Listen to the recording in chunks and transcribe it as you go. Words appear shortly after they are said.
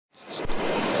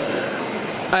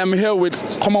I am here with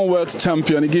Commonwealth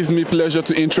champion. It gives me pleasure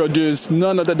to introduce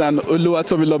none other than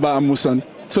Oluwatobiloba Amusan.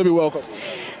 Tobi, welcome.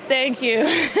 Thank you.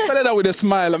 Started that with a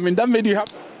smile. I mean, that made you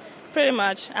happy? Pretty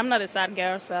much. I'm not a sad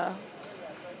girl, so.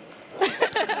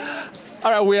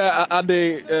 All right, we are at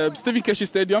the Stephen Keshi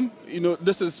Stadium. You know,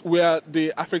 this is where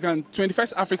the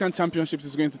 21st African Championships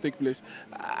is going to take place.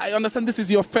 I understand this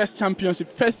is your first championship,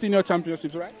 first senior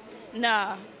championships, right?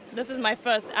 No, this is my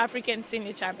first African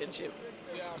senior championship.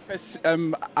 Yeah, first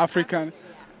African.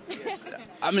 Yes.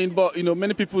 I mean, but you know,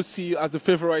 many people see you as the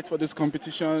favorite for this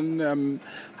competition.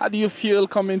 How do you feel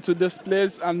coming to this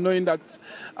place and knowing that,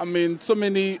 I mean, so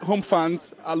many home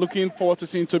fans are looking forward to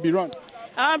seeing Tobi run?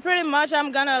 Pretty much,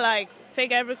 I'm gonna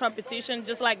take every competition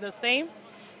just like the same,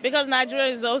 because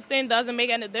Nigeria is hosting doesn't make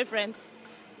any difference.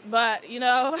 But you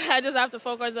know, I just have to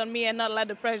focus on me and not let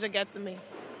the pressure get to me.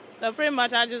 So pretty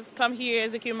much, I just come here,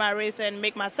 execute my race, and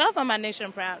make myself and my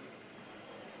nation proud.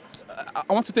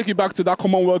 I want to take you back to that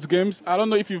Commonwealth Games. I don't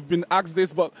know if you've been asked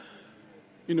this, but,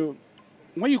 you know,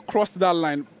 when you crossed that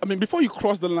line, I mean, before you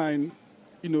crossed the line,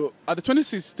 you know, at the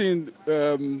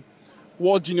 2016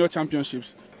 World Junior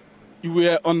Championships, you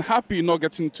were unhappy not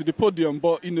getting to the podium,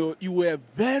 but, you know, you were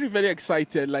very, very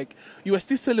excited. Like, you were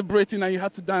still celebrating and you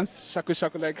had to dance shako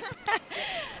shako like.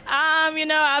 You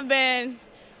know, I've been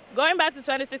going back to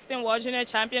 2016 World Junior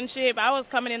Championship. I was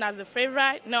coming in as the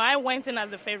favorite. No, I went in as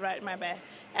the favorite, my bad.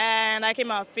 And I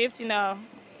came out fifth, you know,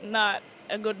 not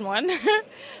a good one.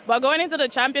 But going into the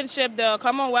championship, the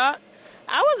Commonwealth,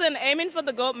 I wasn't aiming for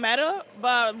the gold medal,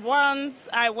 but once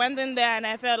I went in there and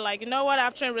I felt like, you know what,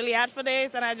 I've trained really hard for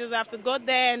this, and I just have to go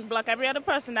there and block every other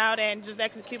person out and just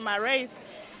execute my race.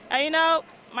 And, you know,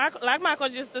 like my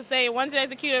coach used to say, once you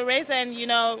execute a race and, you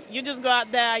know, you just go out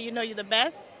there, you know you're the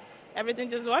best, everything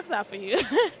just works out for you.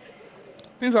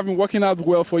 Things have been working out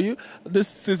well for you. This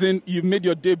season, you made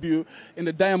your debut in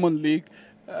the Diamond League.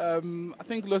 I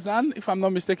think Lausanne, if I'm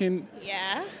not mistaken.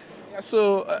 Yeah.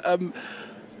 So,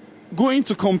 going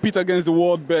to compete against the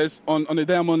world best on the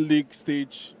Diamond League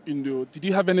stage, you know, did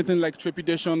you have anything like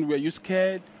trepidation? Were you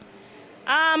scared?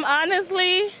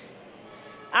 Honestly,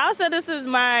 I'll say this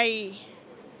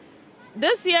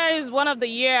year is one of the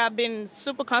years I've been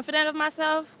super confident of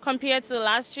myself compared to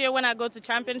last year when I go to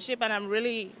championship and I'm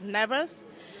really nervous.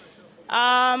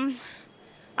 I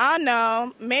don't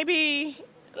know, maybe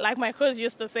like my coach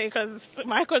used to say, because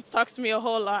my coach talks to me a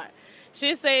whole lot.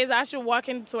 She says I should walk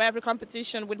into every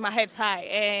competition with my head high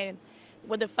and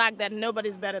with the fact that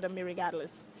nobody's better than me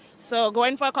regardless. So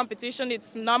going for a competition,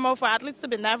 it's normal for athletes to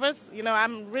be nervous. You know,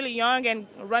 I'm really young and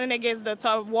running against the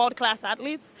top world-class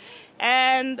athletes.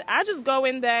 And I just go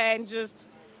in there and just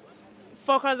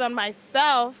focus on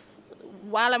myself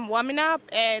while I'm warming up.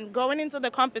 And going into the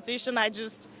competition, I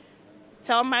just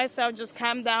tell myself, just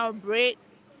calm down, breathe.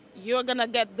 You're going to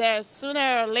get there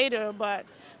sooner or later, but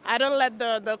I don't let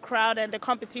the crowd and the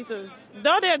competitors,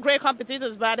 though they're great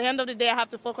competitors, but at the end of the day, I have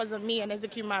to focus on me and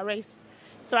execute my race.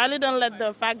 So I really don't let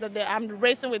the fact that I'm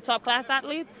racing with top-class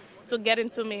athletes to get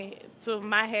into my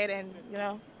head and, you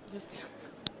know, just...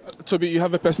 Tobi, you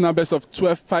have a personal best of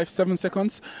 12.57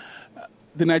 seconds.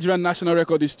 The Nigerian national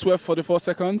record is 12.44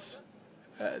 seconds.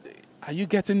 Are you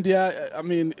getting there? I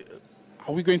mean,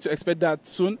 are we going to expect that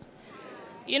soon?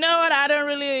 You know what, I don't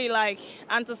really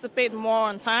anticipate more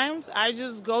on times. I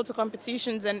just go to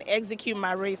competitions and execute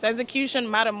my race. Execution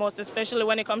matters most, especially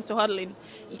when it comes to hurdling.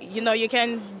 You know, you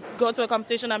can go to a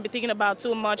competition and be thinking about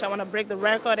too much. I want to break the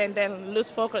record and then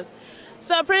lose focus.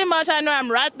 So pretty much I know I'm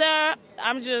right there.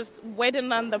 I'm just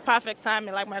waiting on the perfect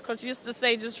timing. Like my coach used to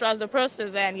say, just trust the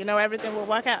process and, you know, everything will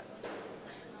work out.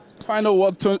 Final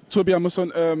word, Tobi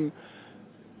Amusan.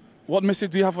 What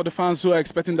message do you have for the fans who are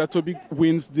expecting that Tobi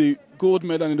wins the gold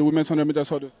medal in the women's 100 meters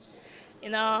hurdle?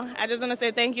 You know, I just want to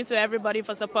say thank you to everybody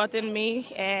for supporting me.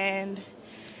 And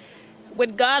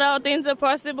with God, all things are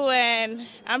possible. And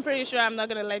I'm pretty sure I'm not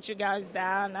going to let you guys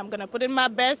down. I'm going to put in my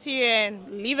best here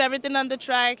and leave everything on the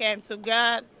track. And to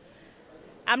God,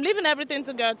 I'm leaving everything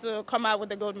to God to come out with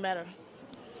the gold medal.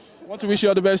 I want to wish you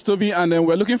all the best, Tobi. And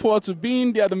we're looking forward to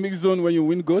being there at the mixed zone when you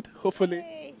win gold, hopefully.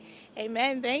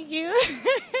 Amen. Thank you.